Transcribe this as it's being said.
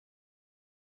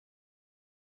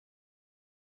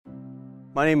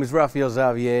My name is Raphael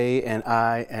Xavier, and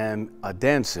I am a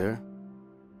dancer,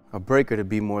 a breaker to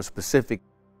be more specific.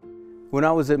 When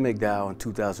I was at MacDowell in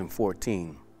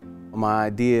 2014, my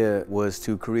idea was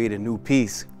to create a new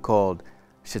piece called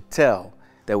Chattel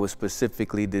that was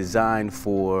specifically designed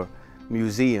for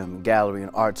museum, gallery,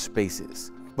 and art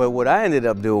spaces. But what I ended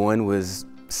up doing was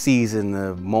seizing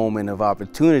the moment of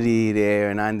opportunity there,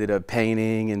 and I ended up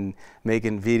painting and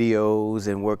making videos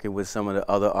and working with some of the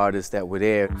other artists that were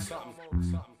there.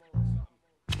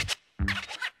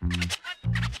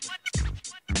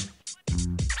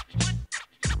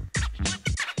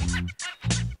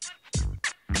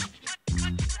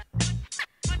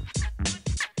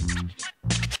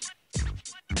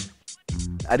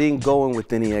 I didn't go in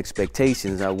with any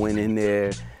expectations. I went in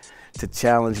there to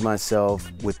challenge myself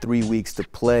with 3 weeks to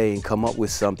play and come up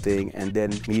with something, and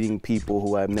then meeting people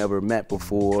who I've never met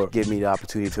before give me the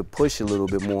opportunity to push a little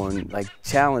bit more and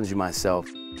challenge myself.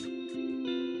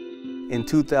 In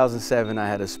 2007, I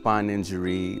had a spine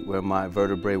injury where my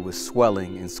vertebrae was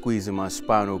swelling and squeezing my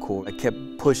spinal cord. I kept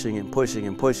pushing and pushing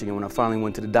and pushing, and when I finally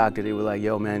went to the doctor, they were like,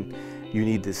 "Yo, man, you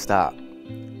need to stop."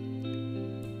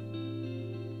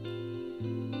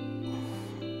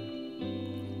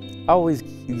 I always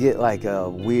get a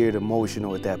weird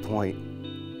emotional at that point.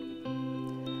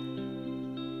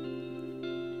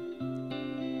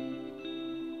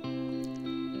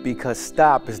 Because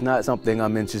stop is not something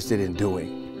I'm interested in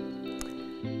doing.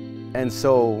 And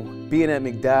so being at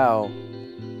MacDowell,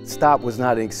 stop was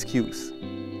not an excuse.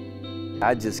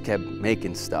 I just kept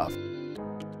making stuff.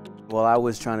 While I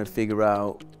was trying to figure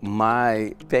out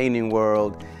my painting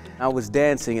world, I was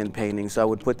dancing and painting, so I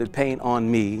would put the paint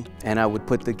on me and I would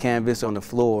put the canvas on the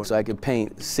floor so I could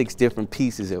paint 6 different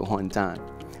pieces at one time.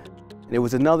 There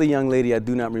was another young lady, I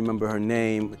do not remember her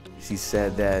name. She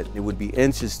said that it would be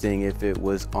interesting if it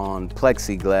was on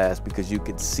plexiglass because you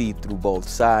could see through both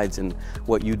sides, and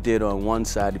what you did on one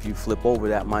side, if you flip over,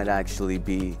 that might actually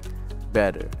be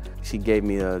better. She gave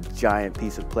me a giant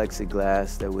piece of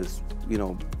plexiglass that was,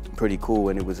 pretty cool,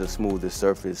 and it was a smoother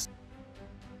surface.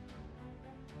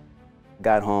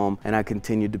 Got home and I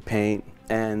continued to paint,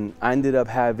 and I ended up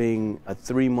having a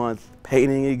 3-month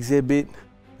painting exhibit.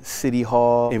 City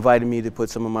Hall invited me to put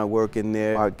some of my work in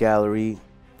their art gallery.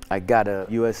 I got a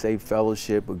USA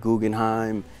fellowship, a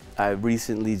Guggenheim. I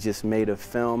recently just made a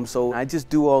film, so I just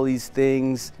do all these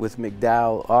things with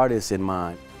MacDowell artists in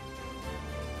mind.